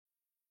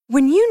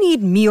When you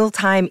need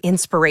mealtime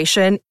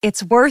inspiration,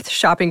 it's worth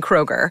shopping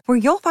Kroger, where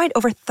you'll find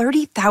over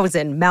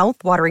 30,000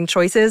 mouth-watering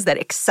choices that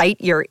excite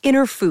your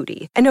inner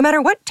foodie. And no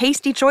matter what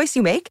tasty choice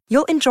you make,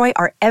 you'll enjoy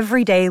our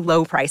everyday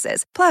low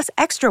prices, plus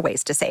extra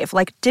ways to save,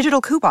 like digital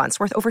coupons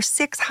worth over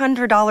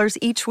 $600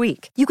 each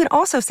week. You can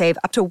also save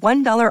up to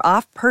 $1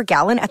 off per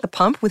gallon at the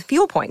pump with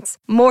fuel points.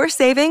 More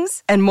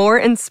savings and more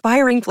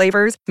inspiring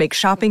flavors make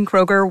shopping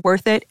Kroger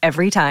worth it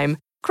every time.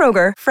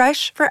 Kroger,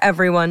 fresh for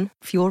everyone.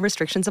 Fuel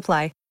restrictions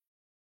apply.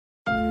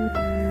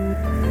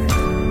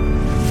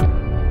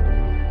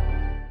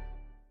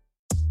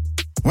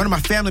 One of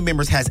my family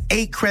members has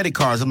 8 credit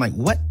cards. I'm like,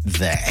 what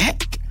the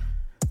heck?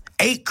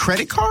 8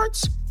 credit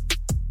cards?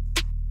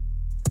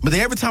 But then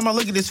every time I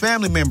look at this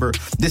family member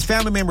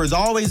is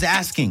always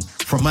asking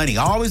for money,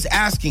 always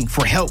asking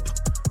for help.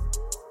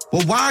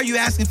 Well, why are you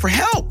asking for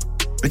help?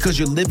 Because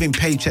you're living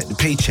paycheck to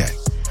paycheck.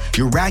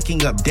 You're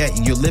racking up debt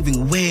and you're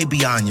living way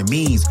beyond your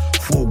means.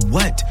 For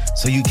what?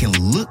 So you can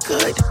look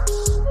good?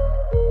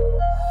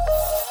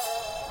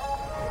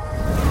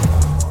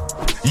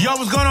 Yo,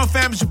 what's going on,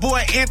 fam? It's your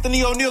boy,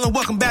 Anthony O'Neill, and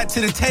welcome back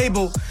to the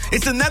table.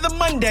 It's another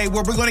Monday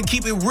where we're going to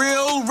keep it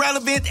real,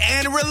 relevant,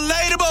 and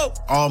relatable.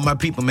 All my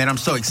people, man, I'm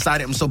so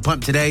excited. I'm so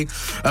pumped today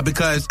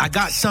because I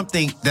got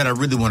something that I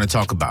really want to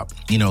talk about.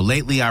 You know,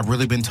 lately I've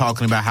really been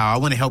talking about how I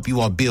want to help you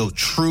all build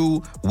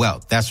true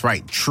wealth. That's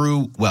right,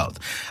 true wealth.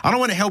 I don't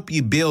want to help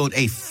you build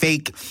a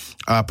fake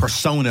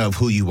persona of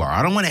who you are.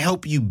 I don't want to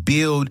help you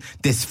build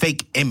this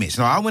fake image.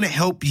 No, I want to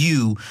help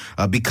you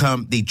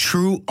become the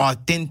true,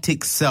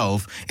 authentic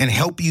self and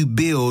help you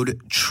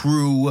build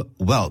true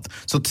wealth.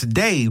 So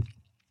today,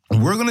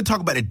 we're going to talk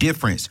about the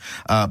difference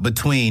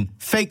between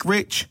fake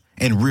rich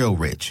and real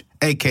rich,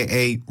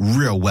 a.k.a.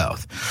 real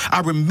wealth.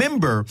 I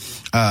remember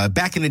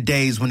back in the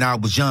days when I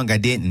was young, I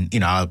didn't,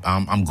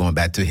 I'm going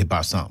back to a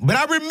hip-hop song. But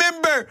I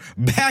remember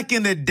back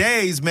in the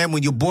days, man,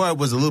 when your boy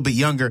was a little bit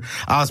younger,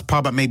 I was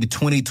probably maybe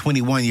 20,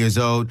 21 years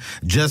old,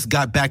 just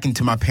got back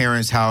into my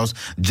parents' house,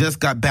 just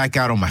got back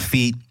out on my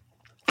feet,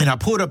 and I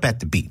pulled up at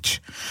the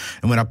beach.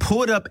 And when I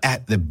pulled up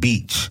at the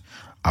beach,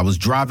 I was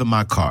driving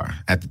my car.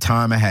 At the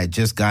time, I had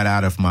just got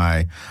out of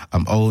my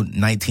old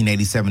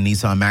 1987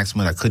 Nissan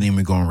Maxima. I couldn't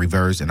even go in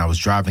reverse, and I was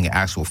driving an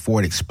actual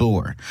Ford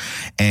Explorer.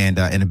 And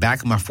in the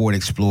back of my Ford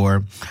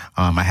Explorer,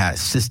 I had a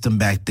system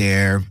back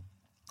there.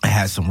 I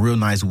had some real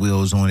nice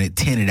wheels on it,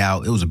 tinted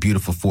out. It was a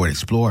beautiful Ford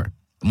Explorer.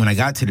 When I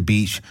got to the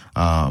beach,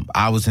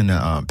 I was in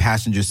the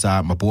passenger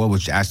side. My boy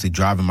was actually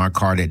driving my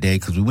car that day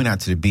because we went out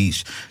to the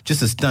beach just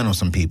to stunt on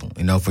some people.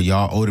 You know, for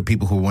y'all older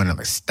people who are wondering,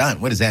 like, stunt,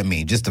 what does that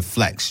mean? Just to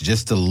flex,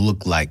 just to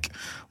look like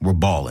we're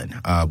balling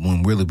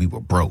when really we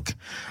were broke.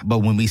 But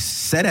when we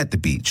sat at the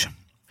beach,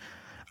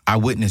 I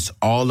witnessed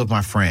all of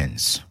my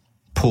friends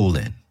pull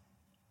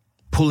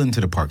into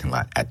the parking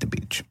lot at the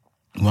beach.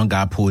 One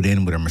guy pulled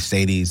in with a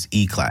Mercedes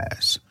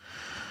E-Class.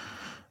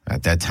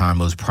 At that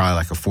time, it was probably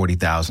like a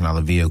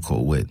 $40,000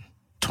 vehicle with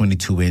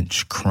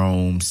 22-inch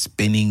chrome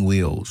spinning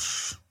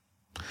wheels.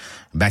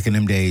 Back in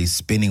them days,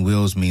 spinning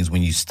wheels means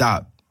when you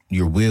stop,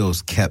 your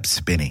wheels kept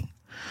spinning.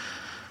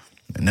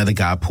 Another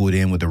guy pulled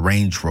in with a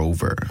Range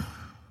Rover,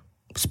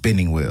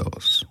 spinning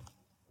wheels.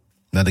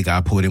 Another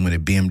guy pulled in with a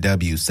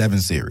BMW 7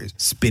 Series,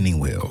 spinning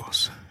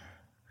wheels.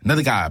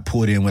 Another guy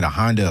pulled in with a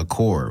Honda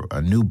Accord,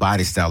 a new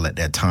body style at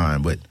that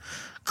time with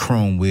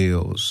chrome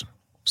wheels,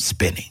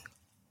 spinning.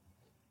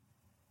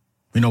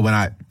 You know, when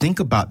I think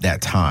about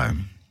that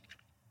time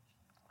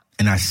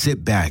and I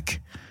sit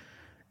back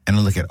and I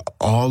look at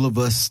all of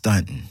us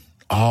stunting,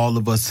 all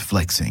of us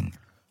flexing,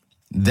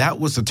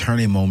 that was a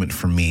turning moment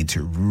for me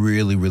to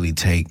really, really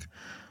take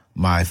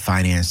my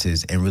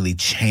finances and really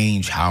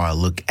change how I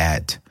look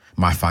at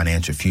my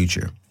financial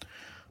future.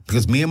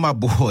 Because me and my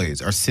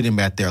boys are sitting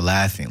back there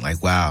laughing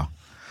like, wow,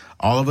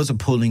 all of us are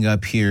pulling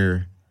up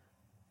here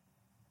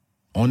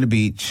on the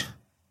beach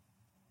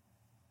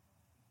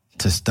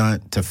to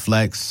stunt, to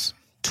flex,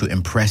 to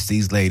impress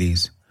these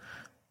ladies.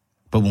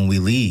 But when we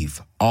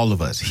leave, all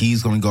of us,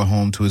 he's going to go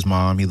home to his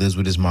mom. He lives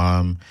with his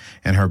mom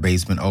in her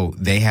basement. Oh,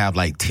 they have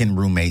like 10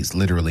 roommates,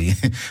 literally,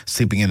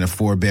 sleeping in a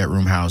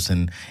 4-bedroom house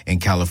in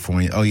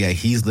California. Oh, yeah,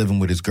 he's living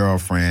with his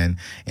girlfriend,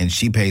 and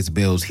she pays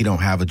bills. He don't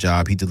have a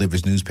job. He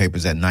delivers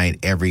newspapers at night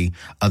every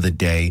other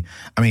day.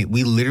 I mean,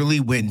 we literally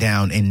went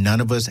down, and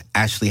none of us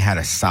actually had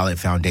a solid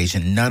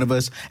foundation. None of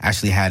us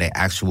actually had an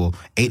actual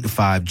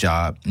 8-to-5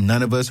 job.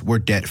 None of us were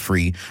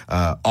debt-free.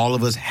 All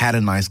of us had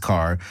a nice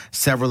car.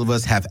 Several of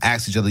us have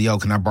asked each other, yo,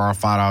 can I borrow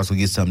 $5 to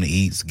get something to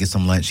eat, get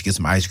some lunch, get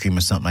some ice cream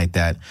or something like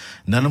that.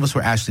 None of us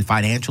were actually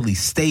financially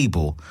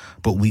stable,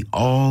 but we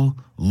all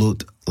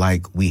looked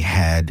like we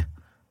had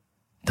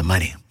the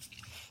money.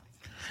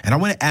 And I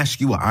want to ask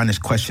you an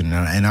honest question,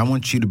 and I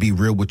want you to be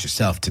real with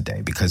yourself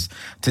today, because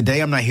today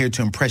I'm not here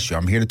to impress you.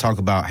 I'm here to talk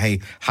about,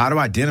 hey, how to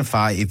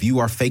identify if you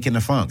are faking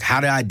the funk?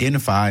 How to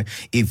identify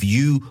if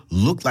you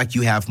look like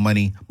you have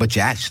money, but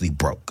you're actually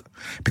broke?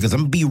 Because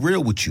I'm going to be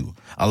real with you.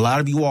 A lot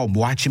of you all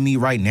watching me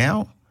right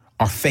now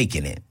are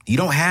faking it. You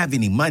don't have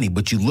any money,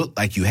 but you look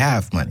like you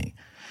have money.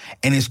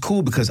 And it's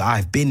cool because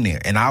I've been there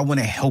and I want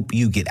to help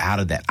you get out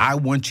of that. I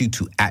want you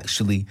to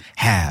actually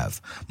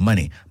have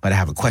money. But I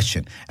have a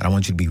question and I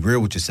want you to be real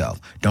with yourself.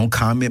 Don't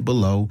comment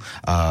below.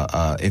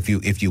 If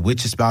you're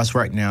with your spouse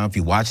right now, if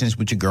you're watching this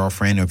with your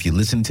girlfriend, or if you're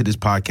listening to this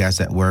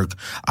podcast at work,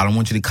 I don't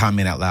want you to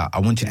comment out loud. I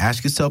want you to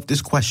ask yourself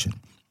this question.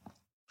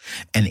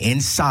 And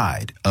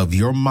inside of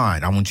your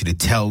mind, I want you to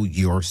tell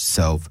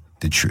yourself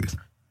the truth.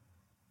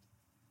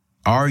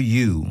 Are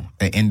you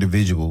an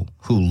individual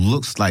who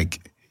looks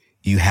like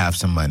you have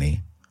some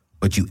money,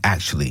 but you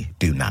actually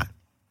do not?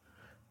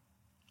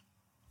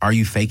 Are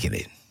you faking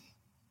it?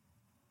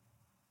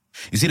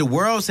 You see, the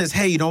world says,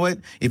 hey, you know what?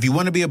 If you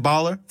want to be a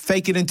baller,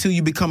 fake it until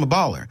you become a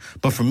baller.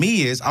 But for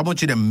me I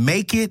want you to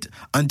make it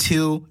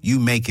until you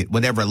make it.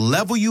 Whatever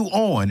level you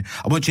on,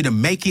 I want you to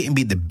make it and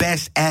be the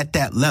best at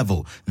that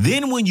level.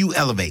 Then when you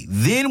elevate,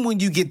 then when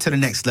you get to the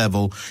next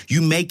level,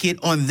 you make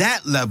it on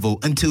that level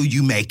until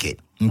you make it.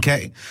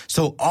 Okay,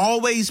 so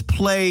always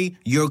play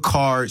your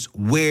cards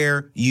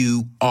where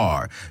you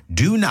are.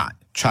 Do not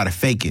try to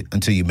fake it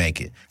until you make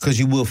it, because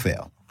you will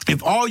fail.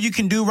 If all you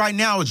can do right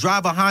now is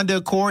drive a Honda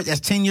Accord that's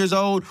 10 years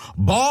old,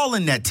 ball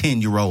in that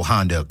 10-year-old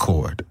Honda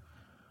Accord.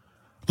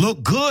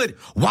 Look good.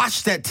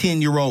 Watch that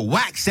 10-year-old.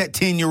 Wax that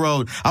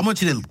 10-year-old. I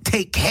want you to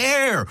take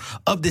care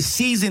of the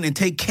season and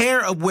take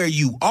care of where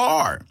you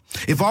are.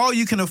 If all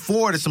you can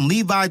afford is some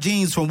Levi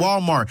jeans from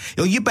Walmart,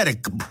 you better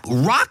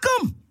rock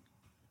them.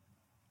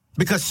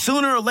 Because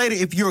sooner or later,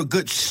 if you're a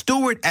good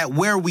steward at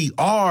where we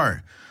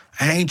are,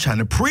 I ain't trying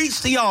to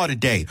preach to y'all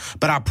today,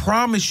 but I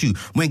promise you,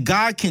 when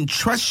God can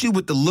trust you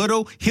with the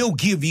little, he'll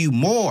give you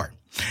more.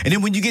 And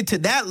then when you get to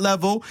that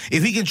level,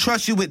 if he can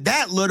trust you with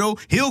that little,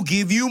 he'll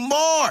give you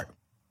more.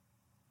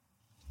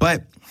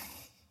 But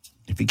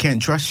if he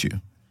can't trust you,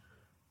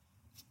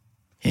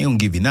 he ain't gonna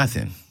give you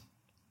nothing.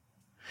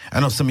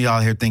 I know some of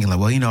y'all here thinking like,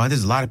 well,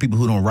 there's a lot of people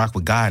who don't rock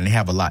with God and they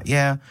have a lot.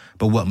 Yeah,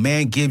 but what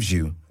man gives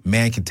you,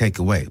 man can take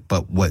away.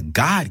 But what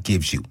God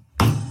gives you,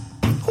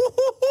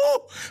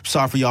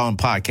 sorry for y'all on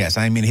podcasts.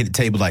 I ain't mean to hit the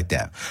table like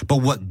that. But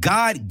what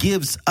God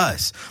gives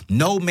us,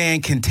 no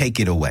man can take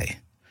it away.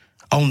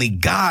 Only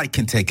God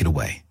can take it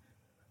away.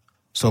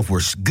 So if we're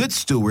good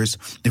stewards,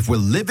 if we're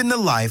living the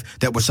life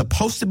that we're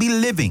supposed to be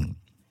living,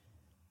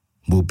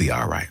 we'll be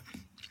all right.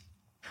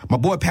 My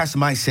boy Pastor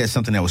Mike said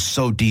something that was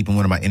so deep in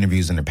one of my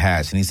interviews in the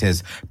past. And he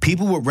says,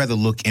 people would rather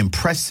look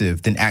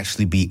impressive than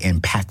actually be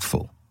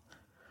impactful.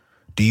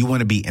 Do you want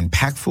to be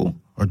impactful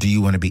or do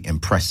you want to be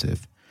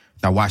impressive?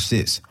 Now watch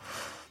this.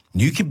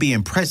 You can be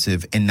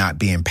impressive and not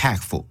be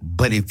impactful.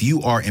 But if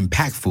you are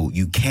impactful,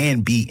 you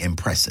can be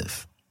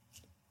impressive.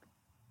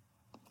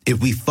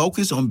 If we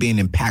focus on being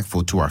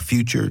impactful to our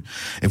future,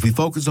 if we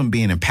focus on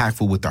being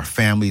impactful with our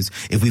families,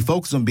 if we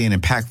focus on being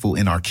impactful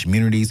in our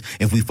communities,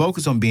 if we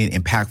focus on being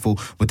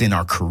impactful within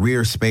our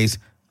career space,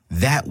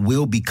 that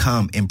will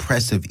become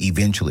impressive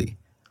eventually.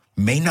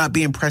 May not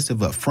be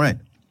impressive up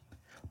front,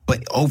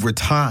 but over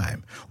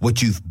time,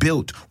 what you've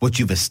built, what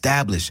you've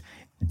established,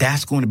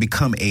 that's going to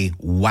become a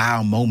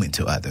wow moment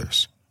to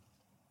others.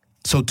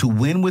 So to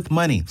win with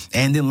money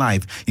and in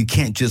life, you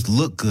can't just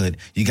look good.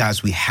 You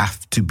guys, we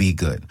have to be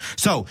good.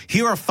 So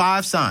here are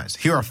 5 signs.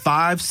 Here are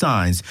 5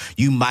 signs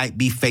you might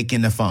be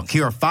faking the funk.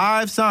 Here are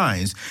 5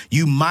 signs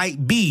you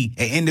might be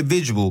an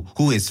individual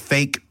who is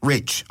fake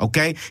rich.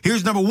 Okay.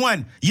 Here's number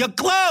 1. You're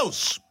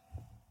close.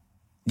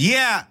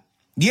 Yeah.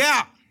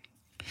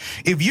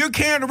 If you're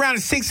carrying around a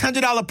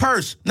 $600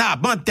 purse,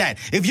 bump that.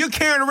 If you're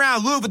carrying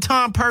around a Louis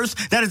Vuitton purse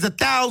that is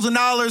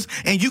 $1,000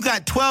 and you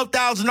got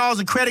 $12,000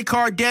 in credit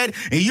card debt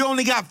and you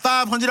only got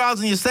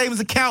 $500 in your savings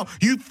account,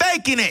 you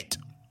faking it.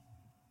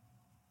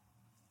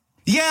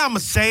 Yeah, I'm going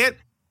to say it.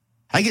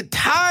 I get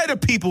tired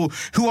of people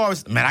who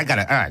always, I got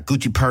a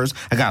Gucci purse.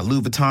 I got a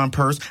Louis Vuitton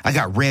purse. I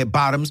got red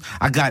bottoms.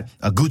 I got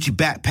a Gucci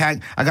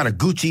backpack. I got a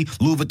Gucci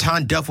Louis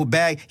Vuitton duffel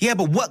bag. Yeah,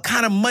 but what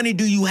kind of money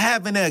do you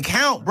have in the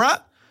account,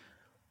 bruh?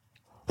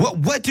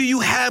 What do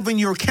you have in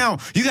your account?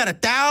 You got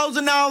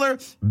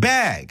 $1,000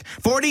 bag.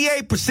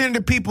 48% of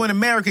the people in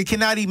America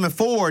cannot even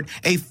afford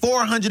a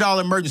 $400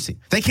 emergency.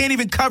 They can't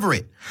even cover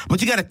it. But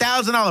you got a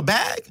 $1,000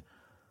 bag?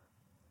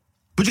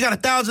 But you got a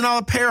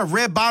 $1,000 pair of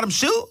red bottom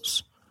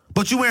shoes?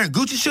 But you wearing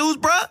Gucci shoes,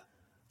 bruh?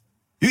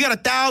 You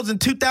got $1,000,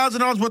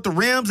 $2,000 worth of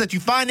rims that you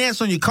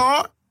finance on your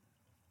car?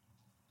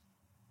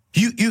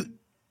 You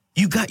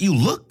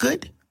look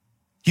good.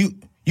 You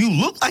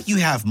look like you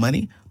have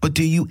money, but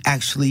do you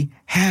actually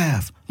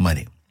have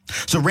money?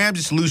 So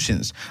Ramsey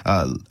Solutions,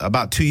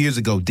 about 2 years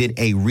ago, did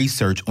a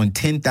research on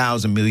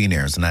 10,000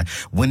 millionaires. And I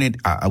went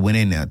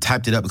in and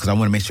typed it up because I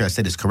want to make sure I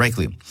said this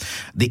correctly.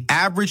 The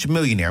average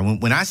millionaire,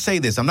 when I say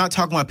this, I'm not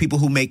talking about people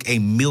who make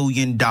 $1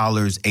 million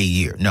a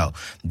year. No,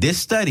 this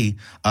study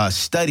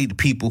studied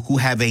people who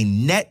have a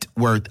net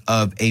worth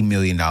of $1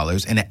 million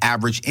and an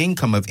average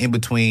income of in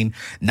between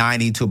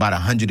 $90,000 to about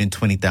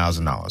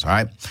 $120,000. All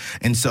right.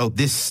 And so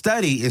this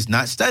study is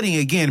not studying,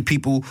 again,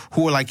 people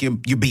who are like your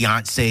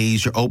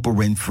Beyoncés, your Oprah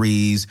Winfrey,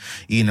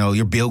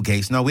 your Bill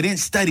Gates. No, we didn't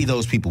study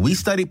those people. We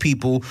studied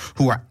people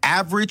who are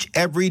average,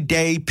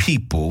 everyday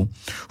people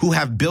who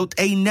have built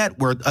a net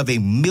worth of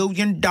 $1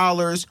 million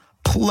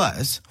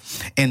Plus,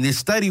 and this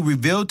study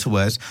revealed to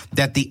us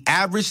that the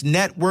average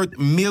net worth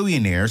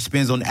millionaire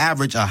spends on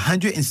average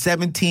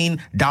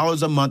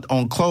 $117 a month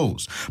on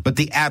clothes. But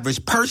the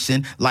average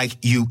person like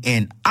you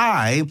and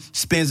I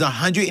spends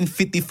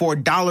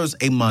 $154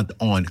 a month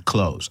on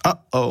clothes.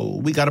 Uh-oh,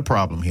 we got a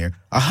problem here.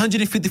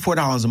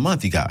 $154 a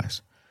month, you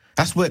guys.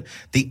 That's what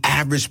the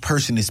average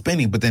person is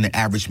spending. But then the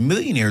average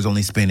millionaire is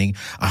only spending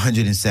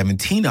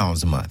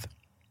 $117 a month.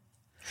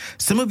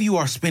 Some of you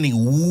are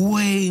spending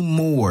way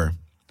more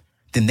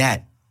than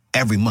that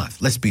every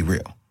month. Let's be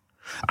real.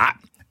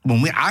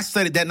 When I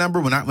studied that number,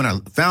 when I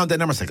found that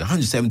number, it's like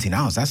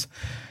 $117.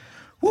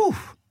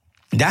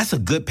 That's a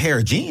good pair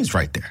of jeans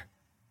right there.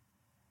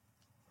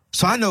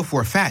 So I know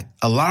for a fact,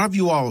 a lot of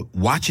you all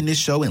watching this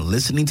show and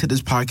listening to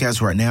this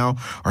podcast right now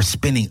are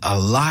spending a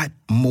lot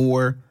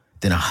more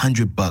than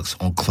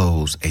 $100 on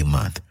clothes a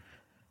month.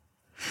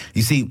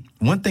 You see,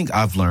 one thing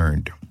I've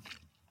learned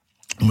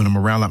when I'm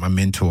around like my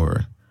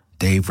mentor,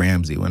 Dave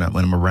Ramsey, when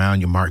I'm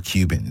around your Mark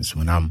Cubans,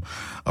 when I'm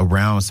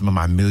around some of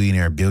my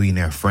millionaire,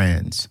 billionaire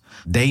friends,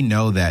 they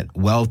know that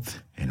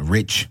wealth and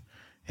rich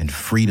and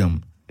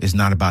freedom is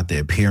not about the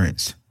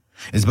appearance.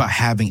 It's about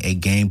having a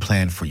game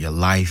plan for your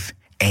life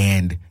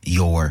and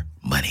your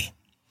money.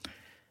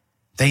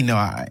 They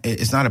know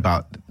it's not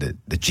about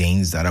the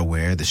jeans that I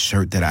wear, the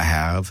shirt that I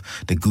have,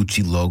 the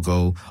Gucci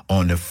logo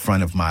on the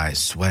front of my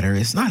sweater.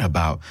 It's not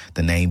about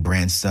the name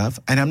brand stuff.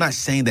 And I'm not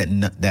saying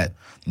that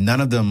none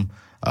of them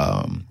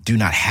do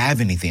not have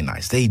anything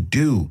nice. They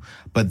do,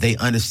 but they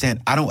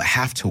understand I don't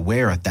have to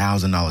wear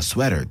 $1,000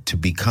 sweater to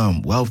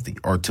become wealthy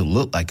or to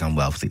look like I'm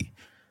wealthy.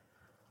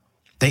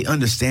 They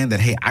understand that,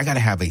 hey, I got to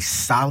have a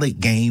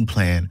solid game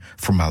plan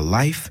for my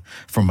life,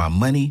 for my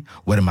money.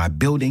 What am I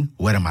building?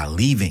 What am I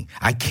leaving?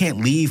 I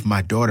can't leave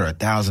my daughter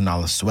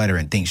 $1,000 sweater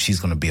and think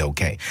she's going to be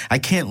okay. I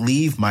can't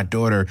leave my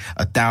daughter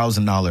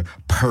 $1,000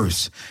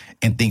 purse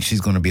and think she's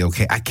going to be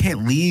okay. I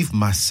can't leave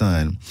my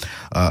son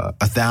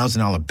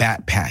 $1,000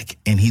 backpack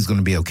and he's going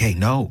to be okay.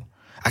 No,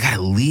 I got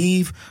to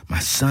leave my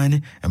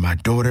son and my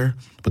daughter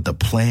with a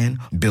plan,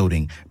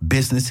 building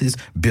businesses,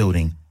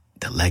 building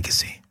the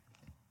legacy.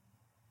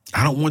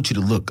 I don't want you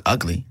to look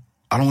ugly.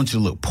 I don't want you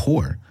to look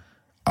poor.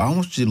 I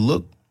want you to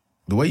look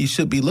the way you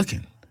should be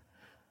looking.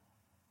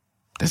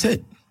 That's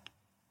it.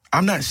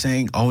 I'm not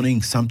saying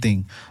owning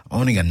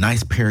a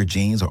nice pair of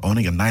jeans or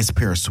owning a nice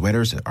pair of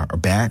sweaters are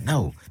bad.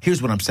 No, here's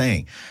what I'm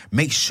saying.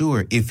 Make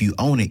sure if you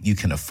own it, you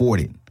can afford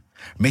it.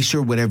 Make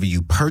sure whatever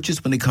you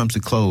purchase when it comes to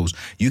clothes,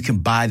 you can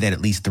buy that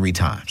at least 3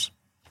 times.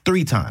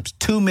 3 times.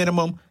 2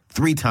 minimum,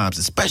 3 times,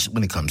 especially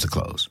when it comes to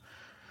clothes.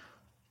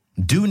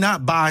 Do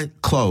not buy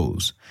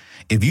clothes.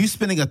 If you're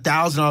spending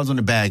 $1,000 on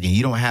the bag and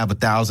you don't have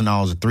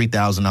 $1,000 or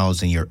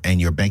 $3,000 in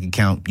your bank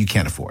account, you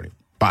can't afford it.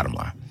 Bottom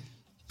line.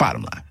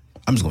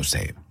 I'm just going to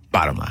say it.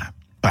 Bottom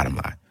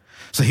line.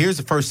 So here's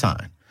the first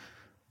sign.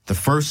 The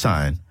first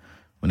sign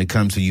when it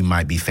comes to you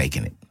might be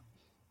faking it.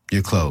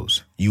 Your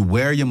clothes. You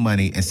wear your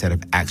money instead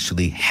of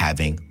actually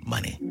having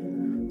money.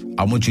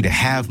 I want you to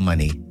have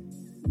money,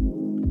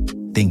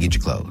 then get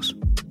your clothes.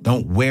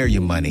 Don't wear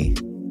your money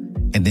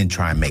and then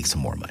try and make some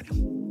more money.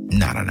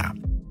 No.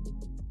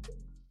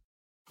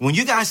 When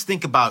you guys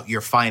think about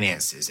your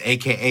finances,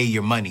 AKA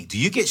your money, do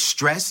you get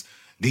stressed?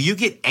 Do you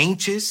get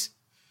anxious?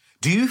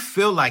 Do you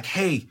feel like,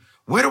 hey,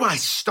 where do I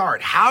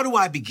start? How do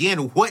I begin?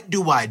 What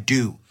do I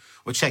do?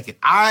 Well, check it.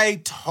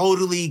 I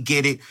totally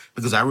get it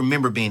because I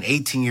remember being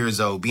 18 years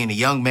old, being a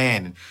young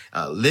man,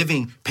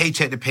 living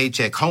paycheck to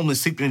paycheck,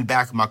 homeless, sleeping in the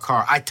back of my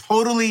car. I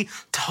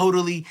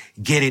totally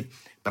get it.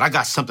 But I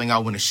got something I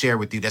want to share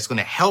with you that's going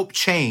to help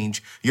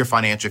change your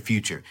financial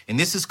future. And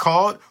this is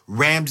called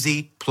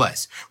Ramsey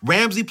Plus.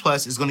 Ramsey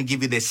Plus is going to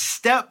give you this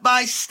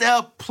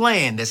step-by-step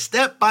plan, the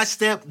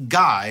step-by-step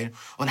guide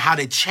on how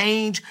to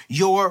change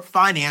your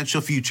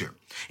financial future.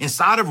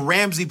 Inside of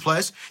Ramsey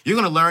Plus, you're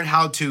going to learn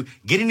how to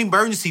get an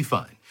emergency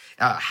fund,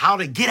 how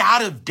to get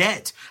out of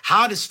debt,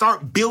 how to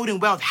start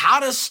building wealth, how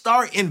to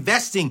start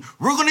investing.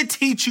 We're going to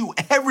teach you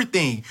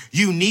everything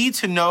you need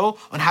to know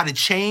on how to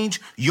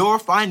change your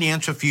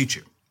financial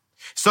future.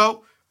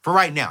 So for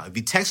right now, if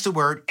you text the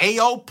word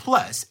AO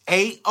plus to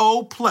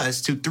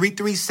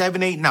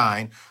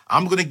 33789,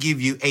 I'm going to give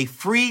you a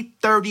free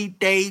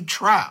 30-day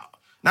trial.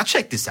 Now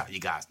check this out, you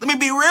guys. Let me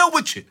be real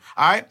with you,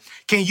 all right?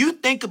 Can you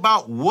think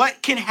about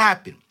what can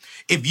happen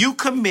if you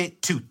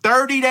commit to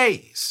 30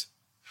 days?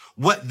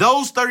 What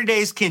those 30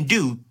 days can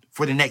do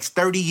for the next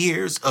 30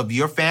 years of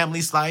your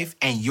family's life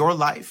and your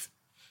life?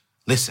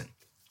 Listen,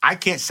 I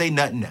can't say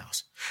nothing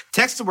else.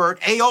 Text the word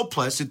AO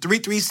plus to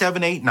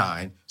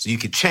 33789 so you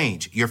can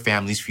change your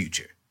family's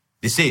future.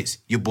 This is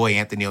your boy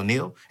Anthony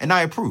O'Neal, and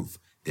I approve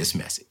this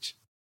message.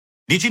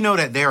 Did you know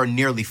that there are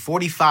nearly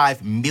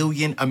 45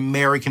 million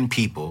American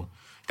people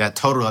that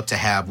total up to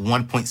have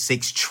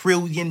 $1.6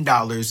 trillion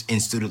in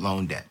student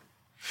loan debt?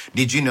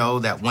 Did you know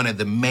that one of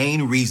the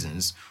main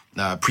reasons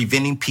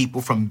preventing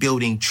people from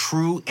building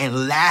true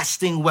and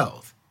lasting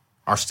wealth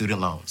are student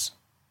loans?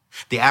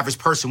 The average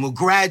person will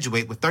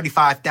graduate with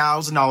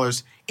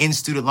 $35,000 in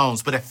student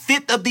loans, but a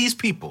fifth of these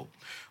people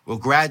will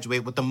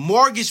graduate with a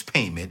mortgage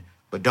payment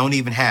but don't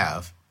even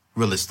have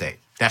real estate.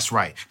 That's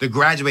right. They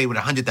graduated with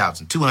 $100,000,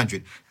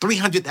 $200,000,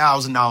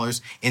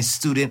 $300,000 in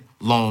student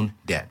loan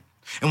debt.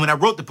 And when I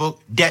wrote the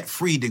book,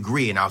 Debt-Free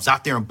Degree, and I was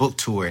out there on book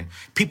tour, and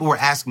people were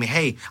asking me,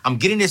 hey, I'm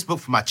getting this book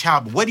for my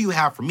child, but what do you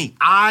have for me?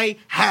 I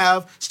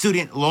have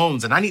student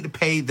loans, and I need to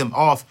pay them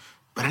off,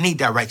 but I need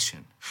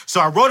direction.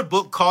 So I wrote a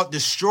book called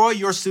Destroy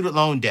Your Student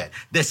Loan Debt,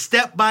 the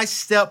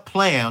step-by-step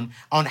plan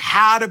on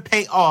how to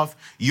pay off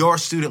your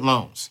student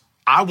loans.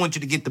 I want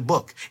you to get the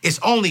book. It's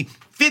only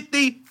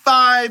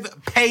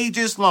 55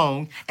 pages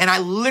long, and I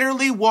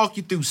literally walk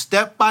you through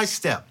step by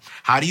step.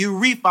 How do you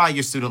refi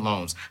your student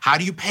loans? How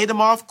do you pay them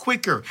off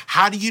quicker?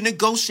 How do you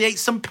negotiate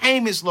some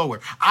payments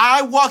lower?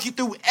 I walk you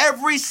through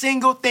every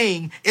single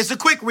thing. It's a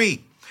quick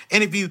read.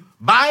 And if you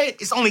buy it,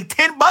 it's only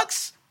 $10.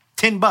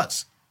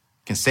 $10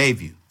 can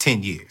save you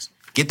 10 years.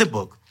 Get the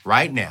book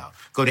right now.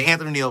 Go to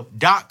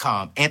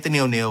AnthonyO'Neill.com,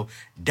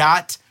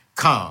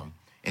 AnthonyO'Neill.com,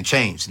 and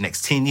change the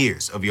next 10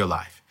 years of your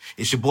life.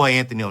 It's your boy,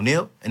 Anthony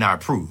O'Neill, and I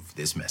approve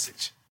this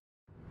message.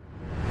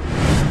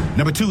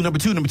 Number two.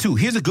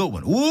 Here's a good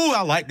one. Ooh,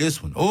 I like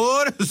this one.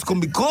 Oh, this is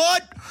going to be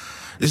good.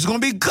 This is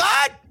going to be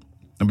good.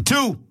 Number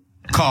 2,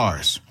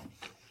 cars.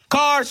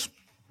 Cars.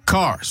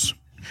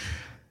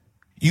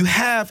 You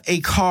have a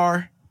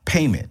car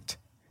payment.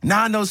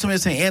 Now I know somebody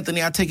saying,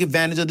 Anthony, I take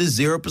advantage of the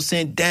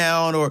 0%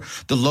 down or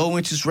the low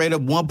interest rate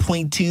of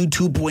 1.2,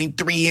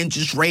 2.3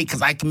 interest rate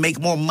because I can make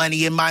more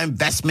money in my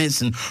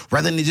investments and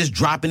rather than just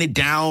dropping it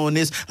down on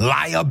this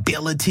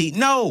liability.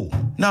 No.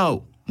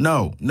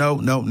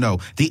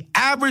 The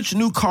average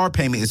new car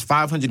payment is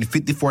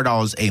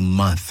 $554 a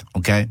month,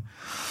 okay?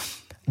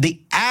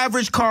 The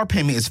average car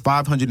payment is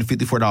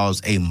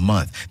 $554 a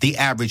month. The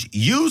average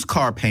used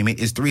car payment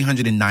is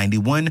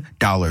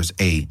 $391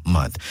 a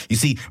month. You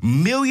see,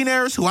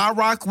 millionaires who I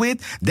rock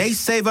with, they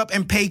save up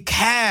and pay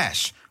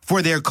cash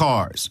for their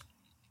cars.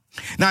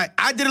 Now,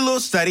 I did a little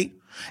study,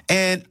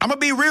 and I'm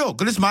going to be real,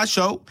 because it's my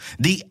show.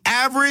 The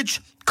average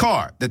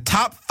car, the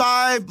top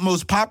 5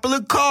 most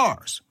popular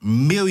cars,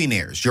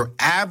 millionaires, your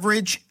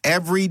average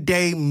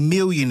everyday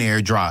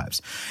millionaire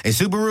drives a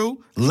Subaru,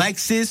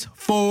 Lexus,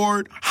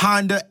 Ford,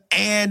 Honda,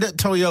 and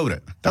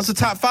Toyota. That's the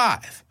top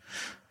 5.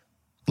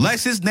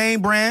 Lexus,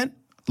 name brand,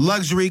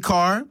 luxury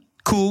car,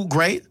 cool,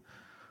 great.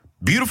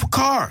 Beautiful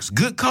cars,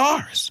 good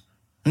cars,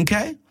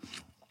 okay?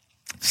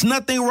 There's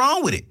nothing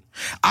wrong with it.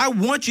 I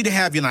want you to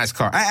have your nice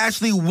car. I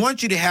actually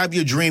want you to have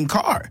your dream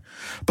car.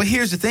 But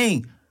here's the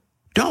thing.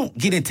 Don't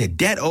get into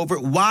debt over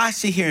it. Why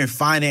sit here and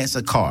finance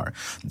a car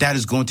that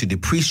is going to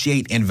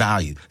depreciate in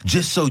value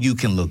just so you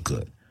can look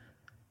good?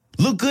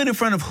 Look good in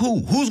front of who?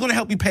 Who's going to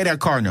help you pay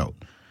that car note?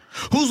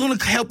 Who's going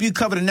to help you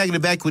cover the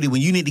negative equity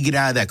when you need to get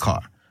out of that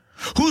car?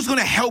 Who's going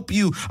to help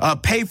you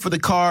pay for the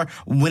car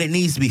when it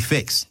needs to be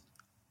fixed?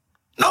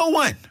 No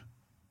one.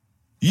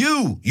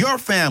 You, your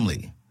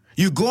family.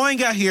 You're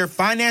going out here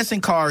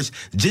financing cars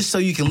just so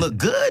you can look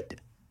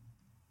good?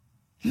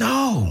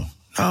 No.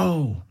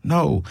 I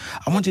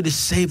want you to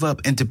save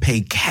up and to pay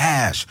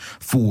cash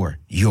for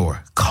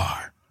your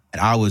car.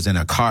 And I was in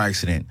a car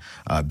accident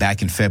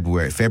back in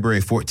February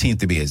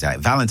 14th to be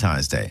exact,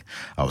 Valentine's Day.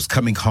 I was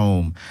coming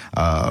home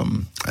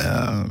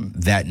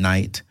that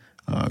night,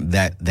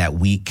 that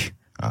week.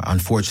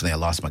 Unfortunately, I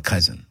lost my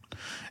cousin.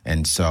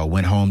 And so I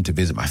went home to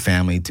visit my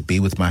family, to be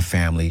with my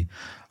family.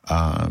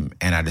 And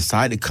I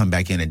decided to come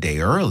back in a day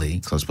early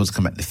because I was supposed to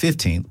come back the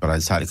 15th, but I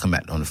decided to come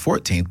back on the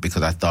 14th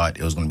because I thought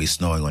it was going to be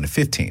snowing on the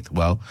 15th.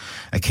 Well,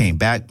 I came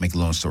back, make a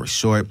long story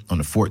short, on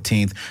the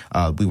 14th,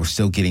 we were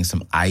still getting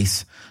some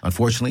ice.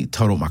 Unfortunately,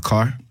 totaled my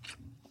car.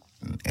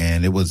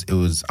 And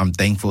I'm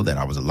thankful that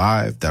I was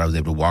alive, that I was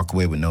able to walk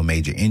away with no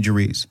major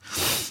injuries.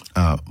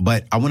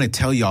 But I want to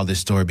tell you all this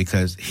story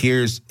because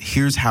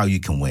here's how you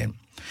can win.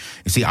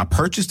 You see, I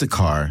purchased a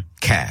car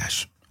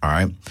cash. All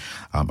right.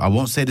 I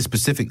won't say the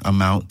specific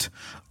amount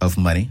of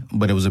money,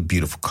 but it was a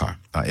beautiful car.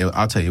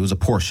 I'll tell you, it was a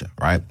Porsche,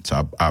 right?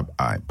 So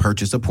I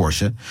purchased a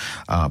Porsche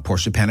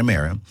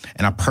Panamera,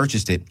 and I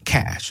purchased it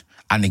cash.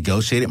 I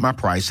negotiated my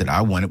price that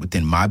I wanted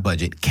within my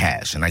budget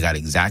cash, and I got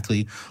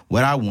exactly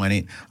what I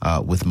wanted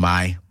with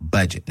my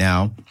budget.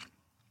 Now,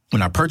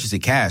 when I purchased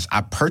it cash,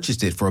 I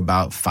purchased it for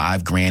about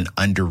 $5,000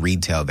 under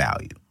retail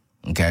value.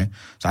 Okay,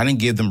 so I didn't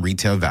give them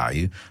retail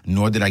value,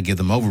 nor did I give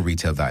them over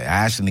retail value. I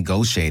actually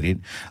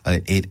negotiated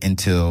it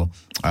until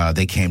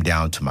they came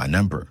down to my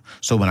number.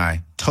 So when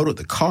I totaled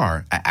the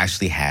car, I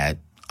actually had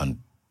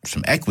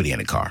some equity in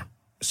the car.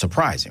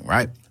 Surprising,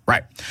 right?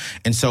 Right.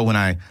 And so when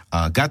I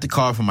got the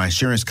car from my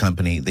insurance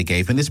company, they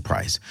gave me this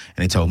price.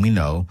 And they told me,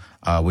 no,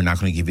 we're not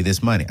going to give you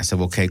this money. I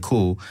said, okay,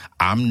 cool.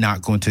 I'm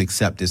not going to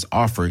accept this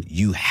offer.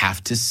 You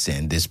have to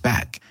send this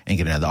back and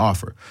get another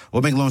offer.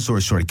 Well, make a long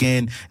story short,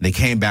 again, they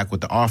came back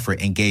with the offer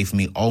and gave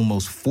me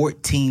almost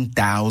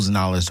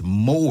 $14,000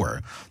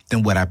 more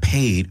than what I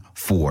paid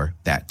for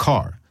that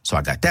car. So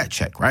I got that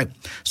check, right?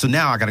 So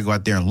now I got to go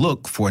out there and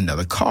look for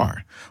another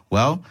car.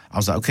 Well, I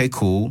was like, okay,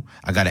 cool.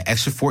 I got an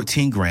extra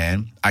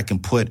 $14,000. I can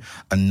put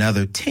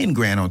another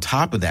 $10,000 on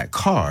top of that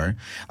car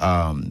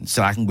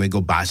so I can go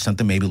buy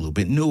something maybe a little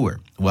bit newer.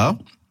 Well,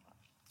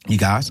 You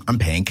guys, I'm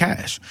paying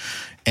cash.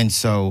 And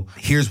so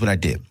here's what I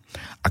did.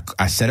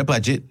 I set a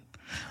budget.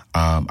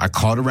 I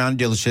called around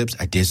dealerships.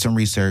 I did some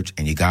research.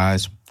 And you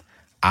guys,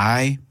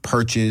 I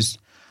purchased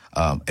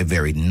a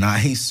very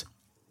nice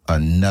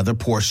another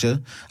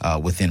Porsche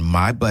within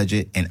my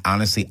budget. And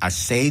honestly, I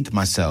saved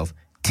myself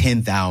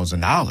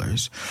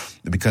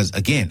 $10,000 because,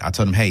 again, I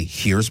told them, hey,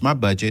 here's my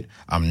budget.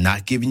 I'm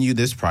not giving you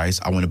this price.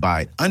 I want to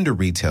buy it under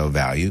retail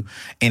value.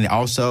 And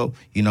also,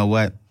 you know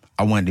what?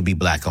 I wanted to be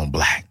black on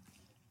black.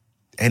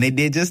 And they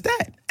did just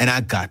that. And I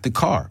got the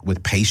car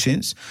with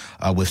patience,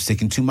 with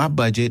sticking to my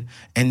budget,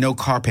 and no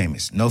car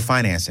payments, no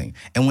financing.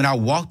 And when I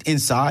walked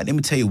inside, let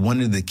me tell you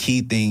one of the key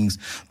things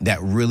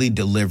that really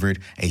delivered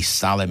a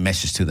solid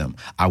message to them.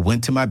 I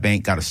went to my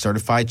bank, got a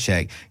certified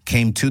check,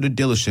 came to the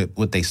dealership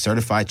with a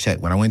certified check.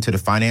 When I went to the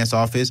finance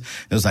office,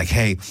 it was like,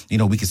 hey, you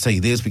know, we can sell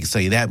you this, we can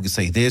sell you that, we can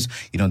sell you this,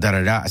 you know,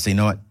 da-da-da. I say, you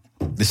know what?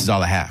 This is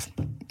all I have.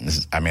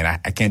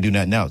 I can't do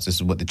nothing else. This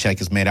is what the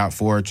check is made out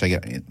for. Check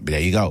it. There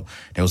you go.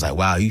 They was like,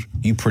 wow,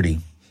 you pretty.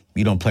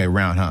 You don't play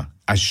around, huh?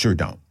 I sure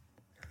don't.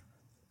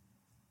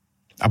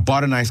 I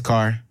bought a nice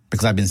car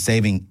because I've been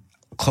saving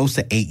close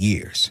to 8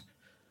 years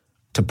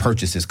to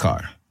purchase this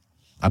car.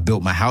 I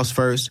built my house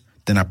first,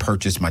 then I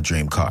purchased my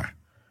dream car.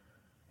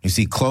 You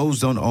see,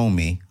 clothes don't own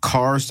me.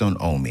 Cars don't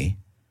own me.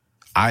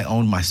 I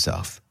own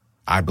myself.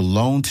 I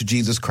belong to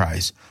Jesus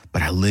Christ,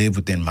 but I live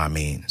within my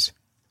means.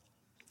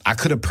 I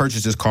could have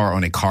purchased this car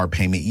on a car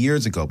payment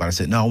years ago, but I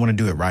said, no, I want to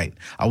do it right.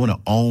 I want to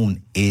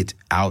own it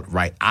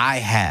outright. I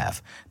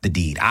have the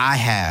deed. I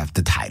have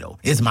the title.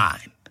 It's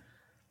mine.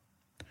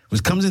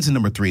 Which comes into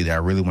number 3 that I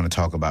really want to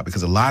talk about,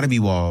 because a lot of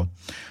you all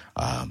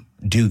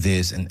do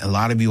this, and a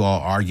lot of you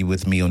all argue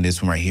with me on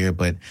this one right here,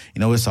 but,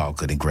 you know, it's all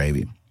good and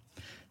gravy.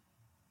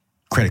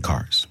 Credit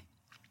cards.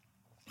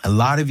 A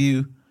lot of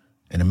you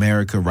in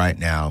America right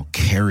now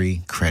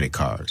carry credit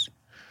cards.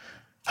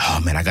 Oh,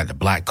 man, I got the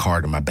black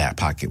card in my back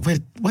pocket.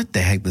 What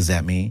the heck does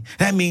that mean?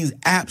 That means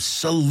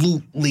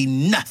absolutely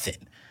nothing.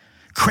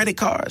 Credit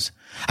cards?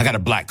 I got a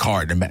black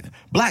card in the back.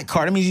 Black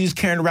card, that means you're just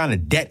carrying around a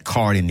debt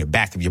card in your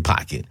back of your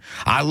pocket.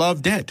 I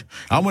love debt.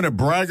 I want to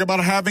brag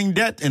about having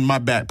debt in my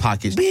back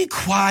pocket. Be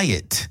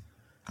quiet,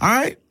 all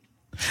right?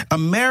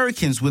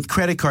 Americans with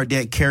credit card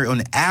debt carry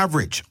on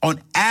average, a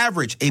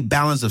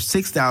balance of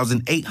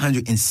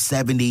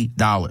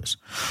 $6,870.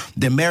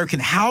 The American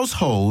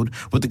household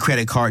with the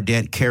credit card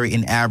debt carry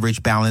an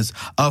average balance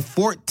of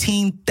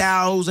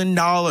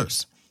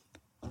 $14,000.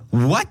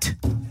 What?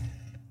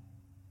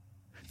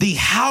 The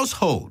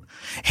household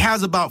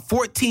has about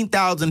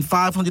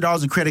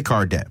 $14,500 in credit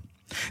card debt.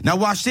 Now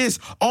watch this.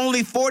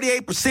 Only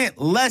 48%,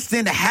 less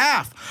than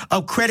half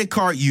of credit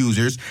card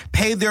users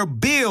pay their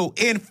bill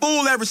in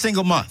full every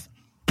single month.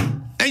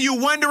 And you're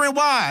wondering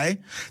why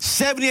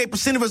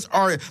 78% of us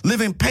are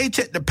living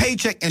paycheck to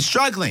paycheck and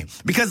struggling,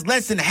 because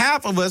less than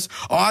half of us,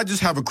 I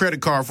just have a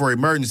credit card for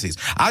emergencies.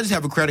 I just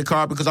have a credit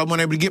card because I want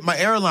to be able to get my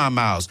airline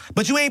miles.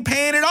 But you ain't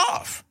paying it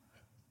off.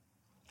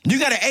 You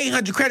got an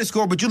 800 credit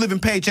score, but you live in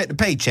paycheck to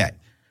paycheck.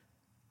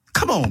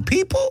 Come on,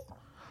 people.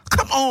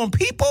 Come on,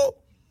 people.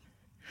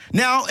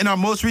 Now, in our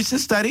most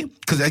recent study,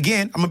 because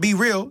again, I'm going to be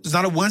real, it's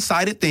not a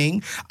one-sided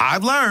thing.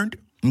 I've learned,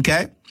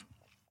 okay,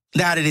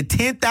 that a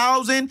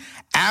 10,000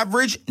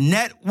 average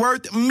net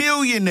worth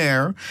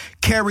millionaire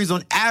carries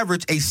on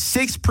average a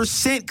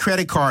 6%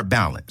 credit card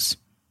balance.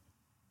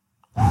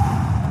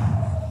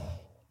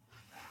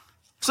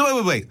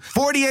 So wait.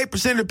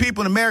 48% of the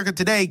people in America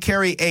today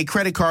carry a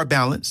credit card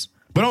balance,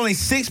 but only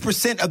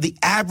 6% of the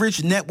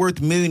average net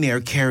worth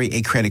millionaire carry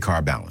a credit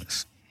card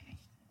balance.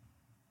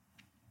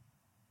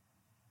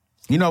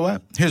 You know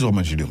what? Here's what I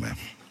want you to do, man.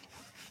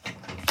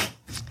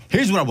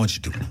 Here's what I want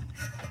you to do.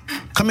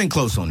 Come in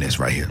close on this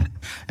right here.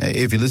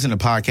 If you listen to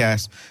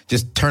podcasts,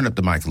 just turn up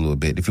the mic a little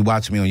bit. If you're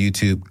watching me on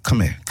YouTube, come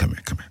here.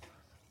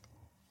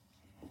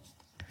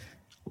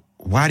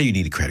 Why do you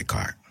need a credit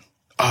card?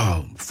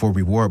 Oh, for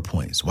reward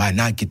points. Why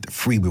not get the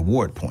free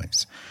reward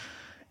points?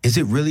 Is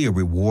it really a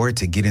reward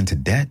to get into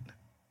debt?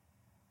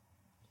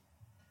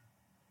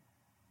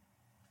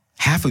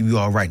 Half of you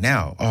all right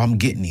now, I'm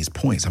getting these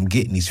points. I'm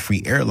getting these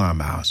free airline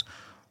miles.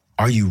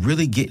 Are you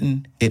really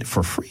getting it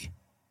for free?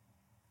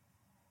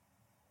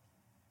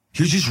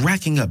 You're just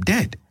racking up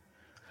debt.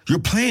 You're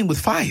playing with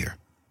fire.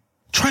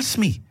 Trust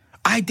me,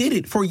 I did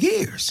it for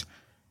years.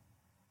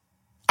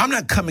 I'm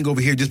not coming over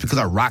here just because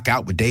I rock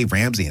out with Dave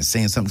Ramsey and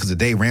saying something because of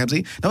Dave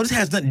Ramsey. No, this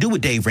has nothing to do with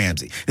Dave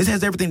Ramsey. This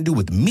has everything to do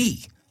with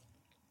me.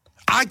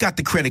 I got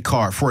the credit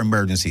card for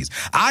emergencies.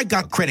 I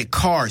got credit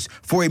cards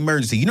for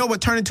emergency. You know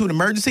what turned into an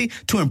emergency?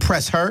 To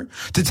impress her,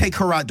 to take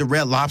her out to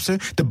Red Lobster,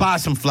 to buy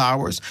some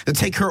flowers, to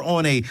take her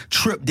on a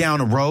trip down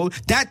the road.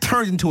 That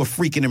turned into a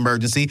freaking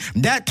emergency.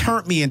 That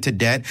turned me into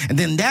debt. And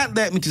then that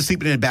led me to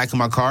sleeping in the back of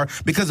my car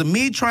because of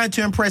me trying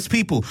to impress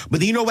people. But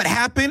then you know what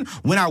happened?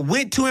 When I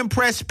went to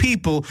impress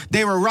people,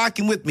 they were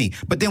rocking with me.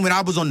 But then when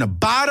I was on the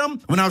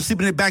bottom, when I was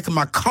sleeping in the back of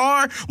my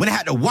car, when I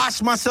had to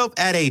wash myself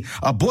at a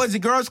Boys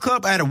and Girls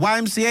Club, at a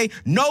YMCA,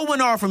 No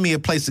one offered me a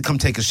place to come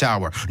take a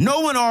shower.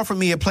 No one offered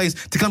me a place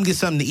to come get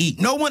something to eat.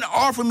 No one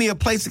offered me a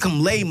place to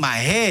come lay my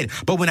head.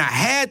 But when I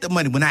had the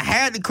money, when I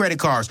had the credit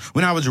cards,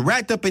 when I was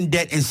racked up in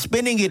debt and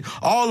spending it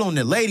all on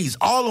the ladies,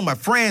 all on my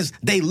friends,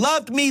 they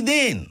loved me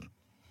then.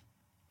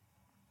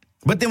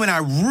 But then when I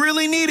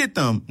really needed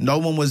them, no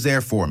one was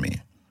there for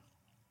me.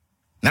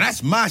 Now,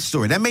 that's my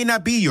story. That may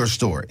not be your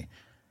story.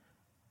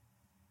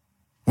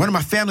 One of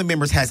my family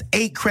members has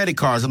 8 credit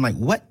cards. I'm like,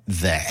 what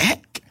the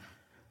heck?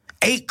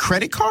 8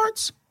 credit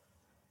cards?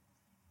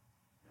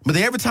 But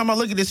then every time I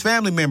look at this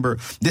family member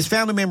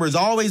is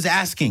always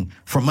asking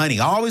for money,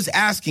 always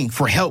asking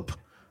for help.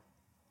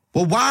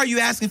 Well, why are you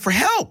asking for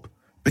help?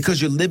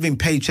 Because you're living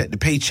paycheck to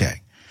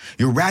paycheck.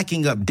 You're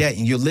racking up debt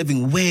and you're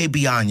living way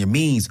beyond your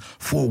means.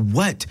 For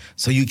what?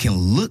 So you can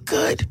look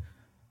good?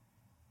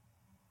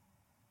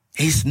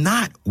 It's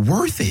not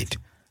worth it.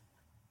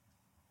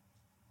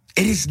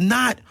 It is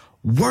not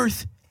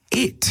worth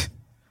it.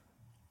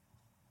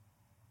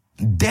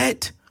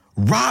 Debt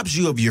robs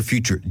you of your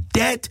future.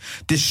 Debt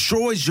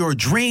destroys your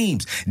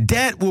dreams.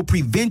 Debt will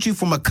prevent you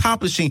from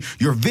accomplishing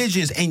your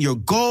visions and your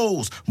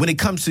goals when it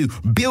comes to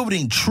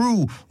building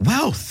true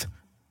wealth.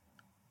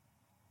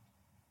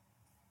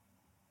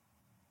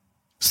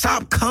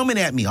 Stop coming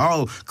at me.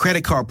 Oh,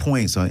 credit card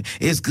points.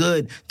 It's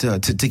good to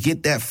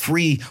get that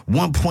free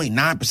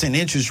 1.9%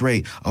 interest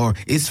rate, or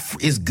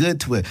it's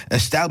good to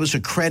establish a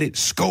credit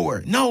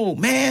score. No,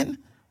 man.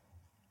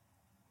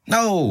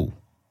 No.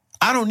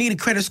 I don't need a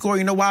credit score.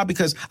 You know why?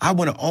 Because I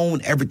want to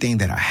own everything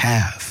that I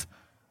have.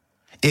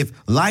 If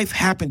life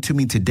happened to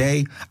me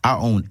today, I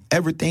own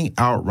everything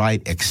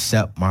outright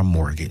except my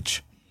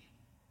mortgage.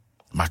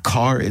 My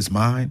car is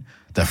mine.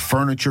 The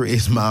furniture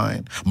is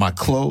mine. My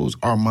clothes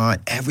are mine.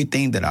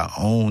 Everything that I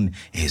own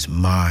is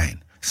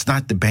mine. It's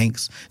not the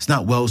banks. It's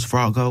not Wells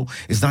Fargo.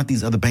 It's not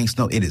these other banks.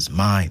 No, it is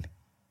mine.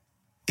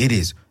 It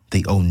is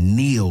the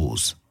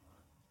O'Neills.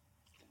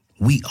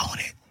 We own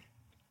it.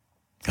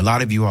 A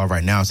lot of you are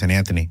right now saying,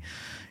 Anthony,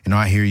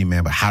 I hear you,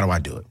 man, but how do I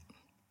do it?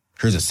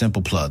 Here's a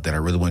simple plug that I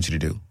really want you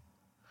to do.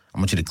 I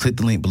want you to click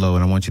the link below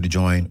and I want you to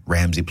join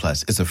Ramsey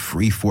Plus. It's a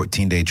free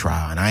 14-day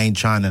trial. And I ain't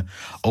trying to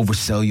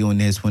oversell you on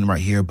this one right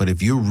here, but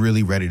if you're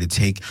really ready to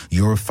take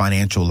your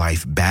financial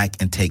life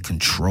back and take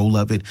control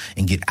of it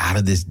and get out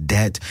of this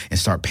debt and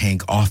start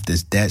paying off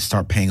this debt,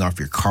 start paying off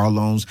your car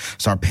loans,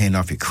 start paying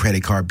off your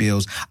credit card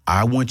bills,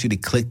 I want you to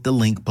click the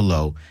link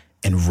below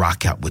and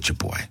rock out with your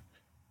boy.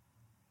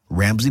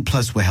 Ramsey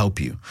Plus will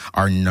help you.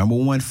 Our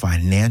 #1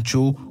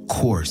 financial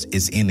course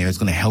is in there. It's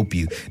going to help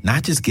you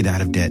not just get out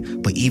of debt,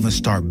 but even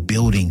start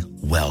building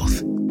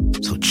wealth.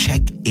 So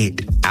check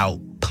it out,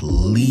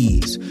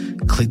 please.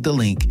 Click the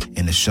link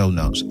in the show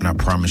notes, and I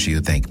promise you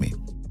to thank me.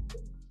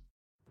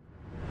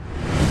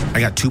 I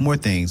got 2 more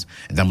things,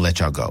 and then I'm going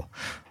to let y'all go.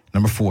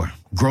 Number 4,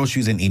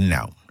 groceries and eating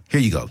out. Here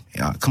you go.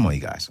 Come on,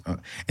 you guys.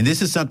 And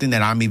this is something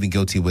that I'm even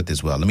guilty with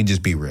as well. Let me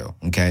just be real,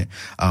 okay?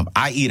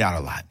 I eat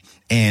out a lot.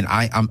 And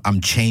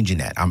I'm changing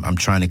that. I'm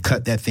trying to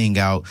cut that thing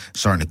out,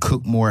 starting to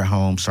cook more at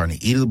home, starting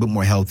to eat a little bit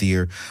more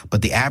healthier.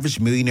 But the average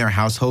millionaire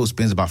household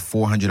spends about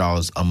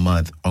 $400 a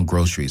month on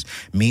groceries.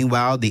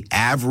 Meanwhile, the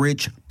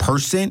average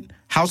person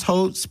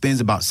household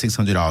spends about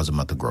 $600 a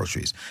month on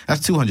groceries.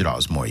 That's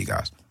 $200 more, you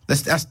guys.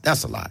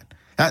 That's a lot.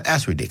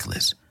 That's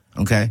ridiculous,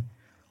 okay?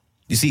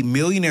 You see,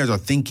 millionaires are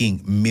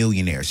thinking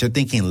millionaires. They're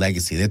thinking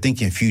legacy. They're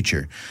thinking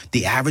future.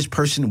 The average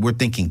person, we're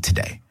thinking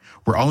today.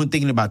 We're only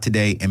thinking about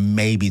today and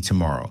maybe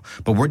tomorrow,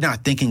 but we're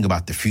not thinking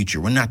about the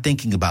future. We're not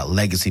thinking about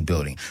legacy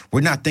building.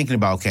 We're not thinking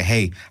about, okay,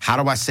 hey, how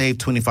do I save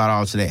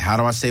 $25 today? How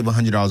do I save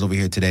 $100 over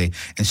here today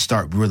and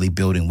start really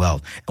building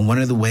wealth? And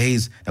one of the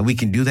ways that we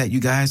can do that, you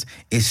guys,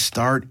 is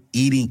start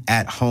eating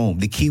at home.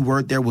 The key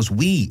word there was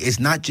we. It's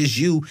not just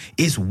you,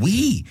 it's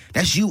we.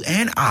 That's you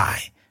and I.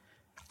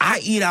 I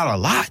eat out a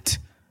lot,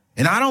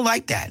 and I don't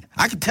like that.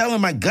 I can tell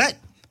in my gut,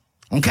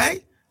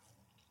 okay?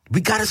 We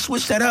got to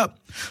switch that up.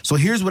 So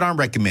here's what I'm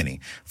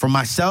recommending. For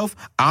myself,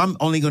 I'm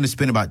only going to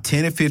spend about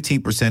 10 to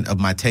 15% of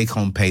my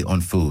take-home pay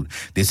on food.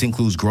 This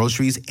includes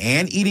groceries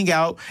and eating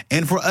out,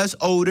 and for us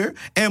older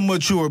and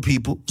mature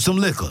people, some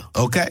liquor,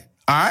 okay?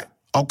 All right?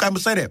 Okay, I'm going to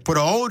say that. For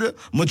the older,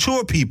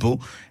 mature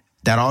people,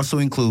 that also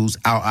includes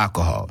our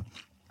alcohol.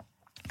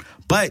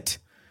 But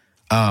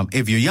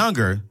if you're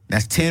younger,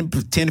 that's 10 to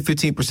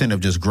 15% of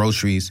just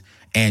groceries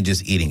and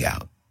just eating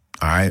out.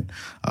 All right.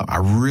 I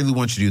really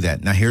want you to do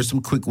that. Now, here's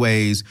some quick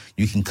ways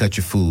you can cut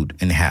your food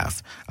in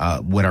half.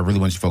 What I really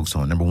want you to focus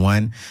on. Number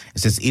 1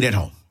 is just eat at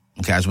home.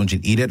 Okay. I just want you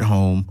to eat at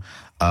home.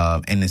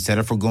 And instead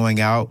of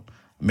going out,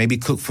 maybe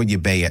cook for your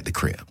bae at the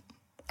crib.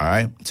 All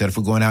right. Instead of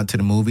going out to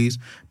the movies,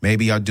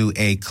 maybe y'all do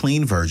a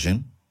clean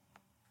version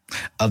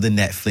of the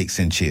Netflix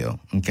and chill.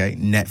 Okay.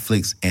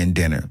 Netflix and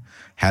dinner.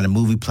 Had a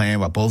movie playing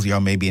while both of y'all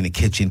may be in the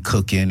kitchen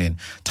cooking and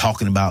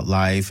talking about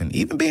life and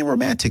even being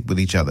romantic with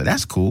each other.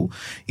 That's cool,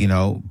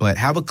 but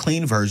have a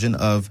clean version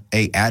of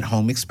a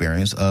at-home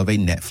experience of a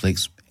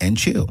Netflix and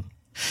chill.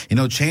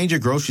 Change your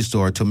grocery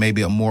store to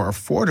maybe a more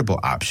affordable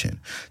option.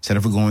 Instead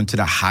of going to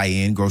the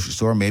high-end grocery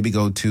store, maybe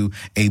go to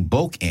a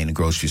bulk-end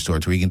grocery store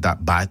where you can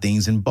buy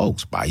things in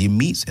bulks, buy your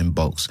meats in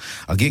bulks.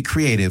 Get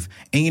creative,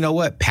 and you know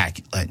what? Pack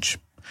your lunch.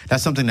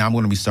 That's something that I'm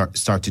going to be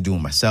start to do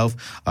myself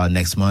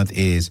next month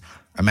is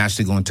I'm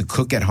actually going to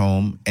cook at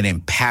home and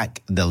then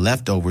pack the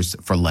leftovers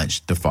for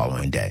lunch the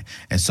following day.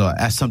 And so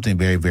that's something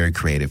very, very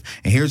creative.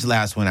 And here's the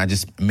last one. I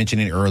just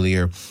mentioned it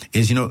earlier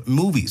is,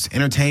 movies,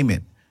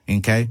 entertainment.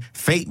 Okay.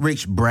 Fate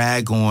Rich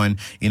brag on,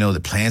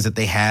 the plans that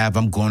they have.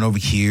 I'm going over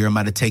here. I'm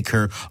about to take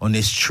her on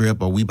this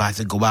trip, or we about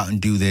to go out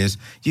and do this.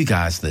 You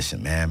guys,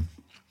 listen, man.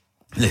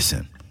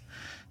 Listen.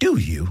 Do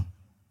you?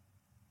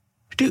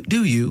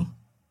 Do you?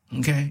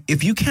 Okay.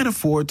 If you can't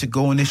afford to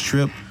go on this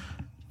trip,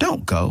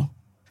 don't go.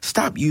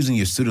 Stop using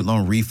your student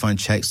loan refund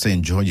checks to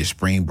enjoy your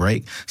spring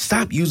break.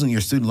 Stop using your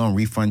student loan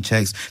refund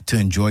checks to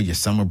enjoy your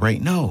summer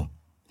break. No,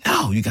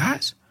 you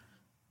guys.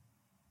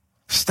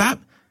 Stop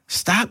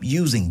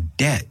using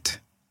debt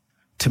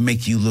to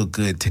make you look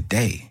good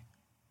today.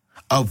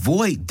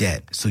 Avoid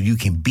debt so you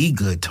can be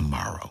good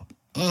tomorrow.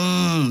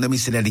 Let me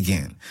say that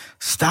again.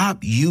 Stop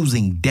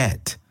using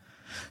debt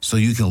so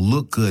you can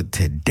look good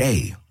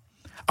today.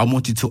 I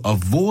want you to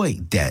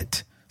avoid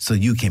debt so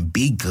you can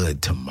be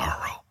good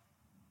tomorrow.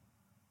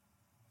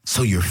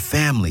 So your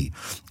family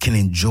can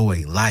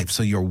enjoy life.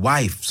 So your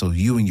wife, so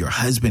you and your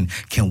husband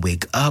can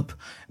wake up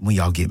when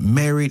y'all get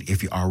married.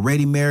 If you're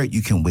already married,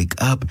 you can wake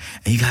up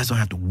and you guys don't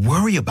have to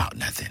worry about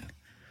nothing.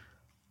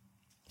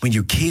 When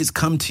your kids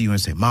come to you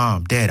and say,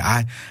 Mom, Dad,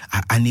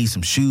 I need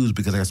some shoes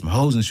because I got some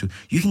holes in the shoe.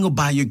 You can go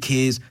buy your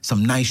kids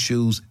some nice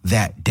shoes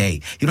that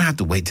day. You don't have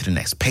to wait till the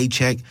next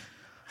paycheck.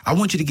 I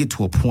want you to get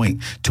to a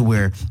point to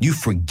where you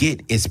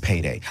forget it's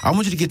payday. I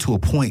want you to get to a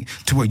point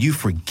to where you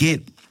forget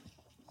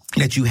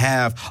that you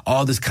have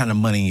all this kind of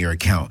money in your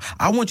account.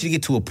 I want you to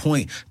get to a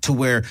point to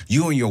where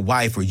you and your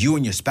wife or you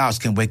and your spouse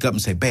can wake up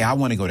and say, babe, I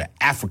want to go to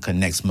Africa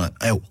next month.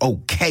 Oh,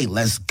 okay,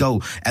 let's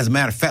go. As a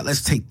matter of fact,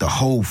 let's take the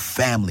whole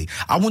family.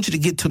 I want you to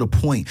get to the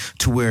point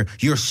to where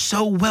you're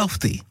so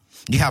wealthy,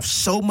 you have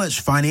so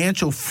much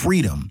financial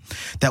freedom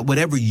that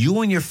whatever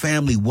you and your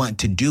family want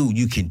to do,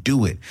 you can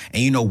do it.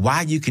 And you know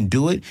why you can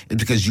do it?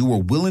 It's because you were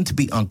willing to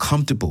be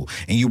uncomfortable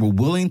and you were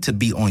willing to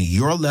be on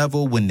your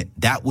level when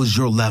that was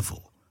your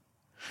level.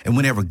 And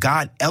whenever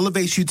God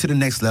elevates you to the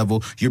next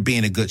level, you're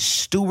being a good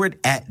steward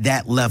at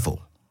that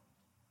level.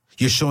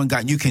 You're showing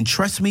God, you can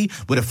trust me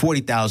with a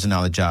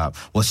 $40,000 job.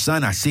 Well,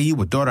 son, I see you.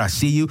 Well, daughter, I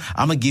see you.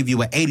 I'm going to give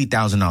you an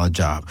 $80,000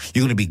 job.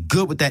 You're going to be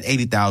good with that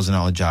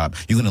 $80,000 job.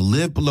 You're going to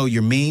live below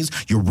your means.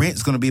 Your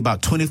rent's going to be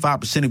about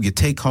 25% of your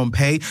take-home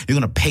pay. You're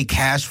going to pay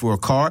cash for a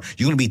car.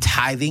 You're going to be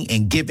tithing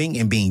and giving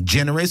and being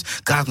generous.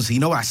 God's going to say, you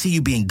know what? I see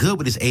you being good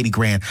with this 80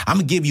 grand. I'm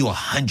going to give you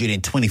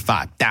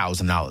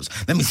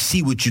 $125,000. Let me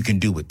see what you can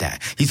do with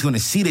that. He's going to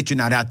see that you're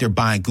not out there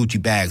buying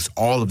Gucci bags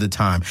all of the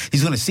time.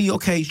 He's going to see,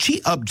 okay, she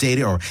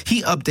updated or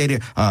he updated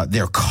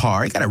their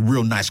car. They got a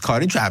real nice car.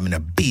 They're driving a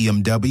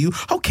BMW.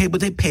 Okay, but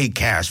they paid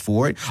cash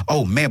for it.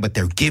 Oh, man, but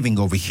they're giving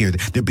over here.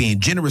 They're being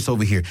generous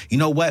over here. You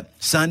know what?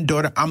 Son,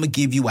 daughter, I'm going to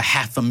give you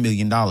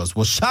 $500,000.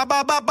 Well,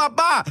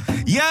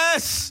 shabba-ba-ba-ba.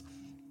 Yes.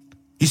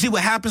 You see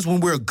what happens when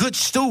we're a good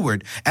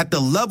steward at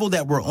the level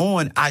that we're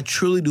on? I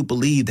truly do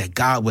believe that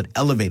God would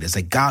elevate us,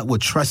 that God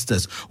would trust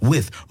us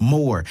with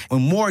more.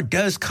 When more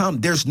does come,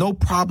 there's no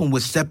problem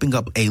with stepping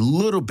up a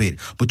little bit,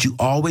 but you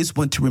always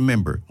want to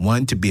remember,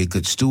 one, to be a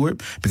good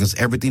steward, because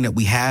everything that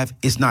we have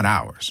is not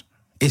ours.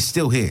 It's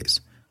still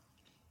his.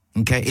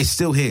 Okay, it's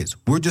still his.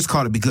 We're just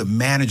called to be good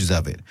managers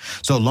of it.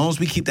 So as long as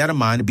we keep that in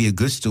mind, to be a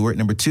good steward.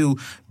 Number two,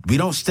 we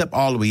don't step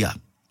all the way up.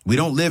 We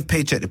don't live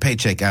paycheck to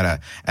paycheck at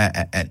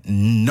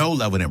no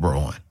level that we're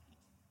on.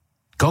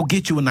 Go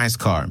get you a nice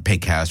car and pay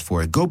cash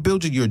for it. Go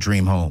build you your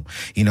dream home,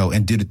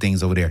 and do the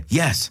things over there.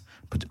 Yes,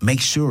 but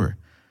make sure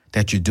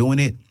that you're doing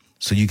it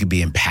so you can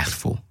be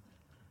impactful.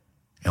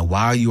 And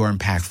while you are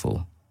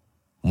impactful,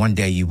 one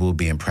day you will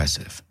be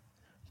impressive.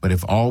 But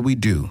if all we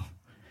do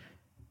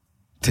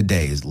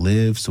today is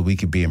live so we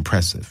can be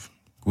impressive,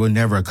 we'll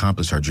never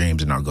accomplish our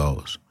dreams and our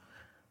goals.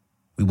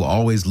 We will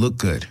always look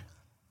good,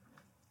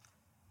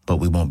 but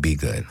we won't be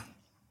good.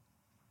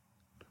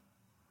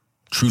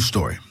 True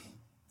story.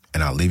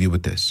 And I'll leave you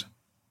with this.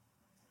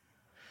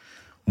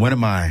 One of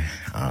my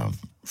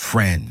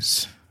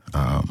friends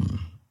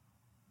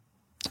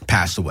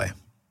passed away.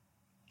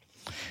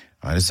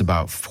 This is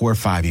about 4 or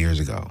 5 years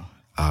ago.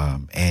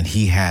 And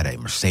he had a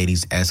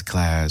Mercedes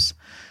S-Class,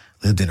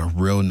 lived in a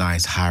real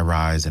nice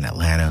high-rise in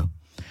Atlanta.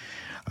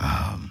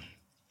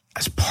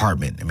 His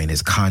apartment,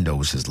 his condo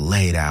was just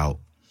laid out.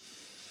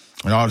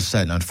 And all of a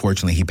sudden,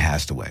 unfortunately, he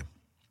passed away.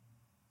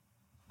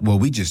 Well,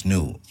 we just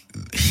knew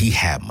he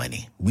had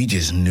money. We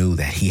just knew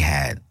that he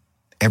had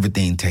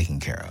everything taken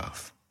care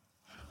of.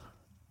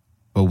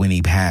 But when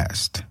he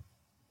passed,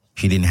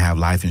 he didn't have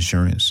life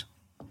insurance.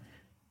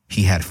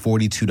 He had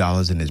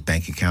 $42 in his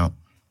bank account.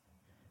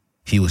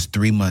 He was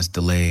 3 months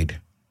delayed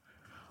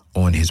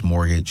on his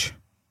mortgage,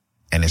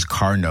 and his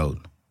car note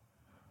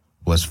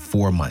was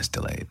 4 months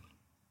delayed.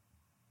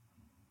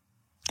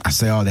 I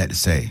say all that to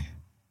say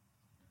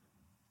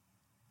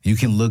You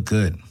can look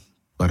good,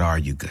 but are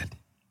you good?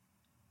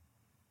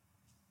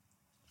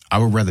 I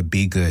would rather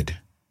be good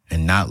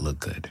and not look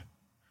good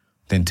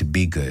than to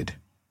be good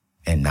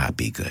and not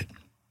be good.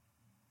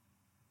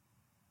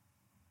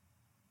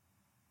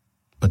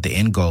 But the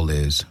end goal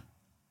is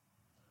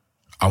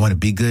I want to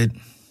be good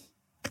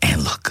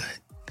and look good.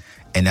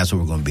 And that's what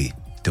we're going to be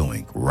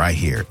doing right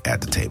here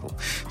at the table.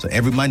 So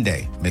every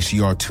Monday, make sure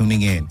you are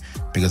tuning in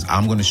because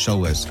I'm going to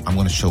show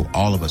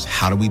all of us,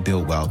 how do we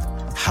build wealth?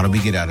 How do we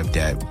get out of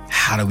debt?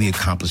 How do we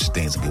accomplish the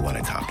things that we want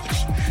to accomplish?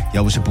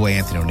 Yo, it's your boy,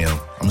 Anthony O'Neal. I'm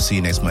going to see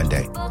you next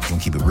Monday. We're going to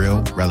keep it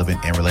real,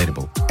 relevant, and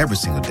relatable every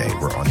single day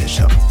we're on this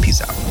show.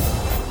 Peace out.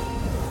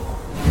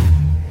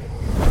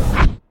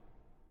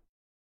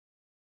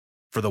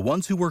 For the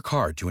ones who work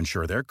hard to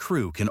ensure their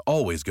crew can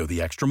always go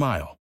the extra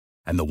mile,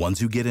 and the ones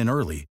who get in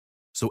early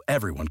so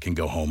everyone can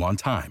go home on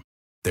time,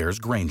 there's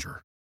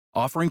Grainger,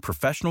 offering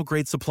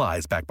professional-grade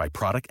supplies backed by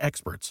product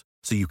experts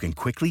so you can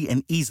quickly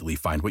and easily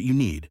find what you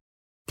need.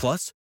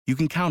 Plus, you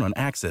can count on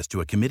access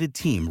to a committed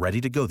team ready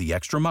to go the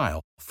extra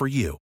mile for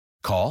you.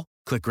 Call,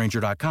 click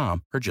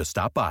Grainger.com, or just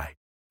stop by.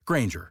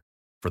 Grainger,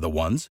 for the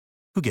ones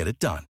who get it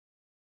done.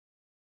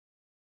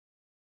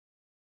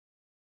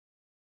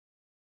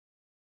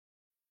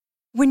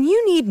 When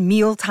you need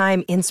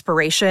mealtime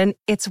inspiration,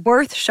 it's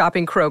worth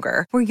shopping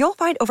Kroger, where you'll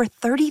find over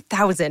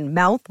 30,000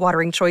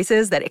 mouth-watering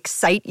choices that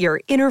excite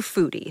your inner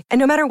foodie. And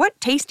no matter what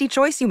tasty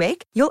choice you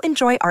make, you'll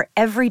enjoy our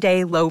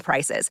everyday low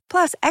prices,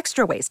 plus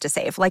extra ways to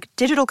save, like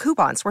digital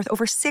coupons worth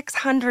over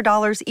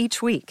 $600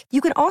 each week. You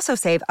can also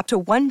save up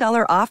to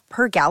 $1 off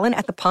per gallon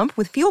at the pump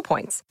with fuel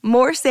points.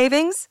 More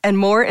savings and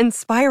more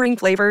inspiring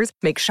flavors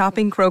make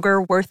shopping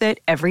Kroger worth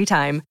it every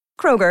time.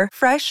 Kroger,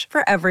 fresh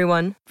for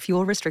everyone.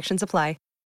 Fuel restrictions apply.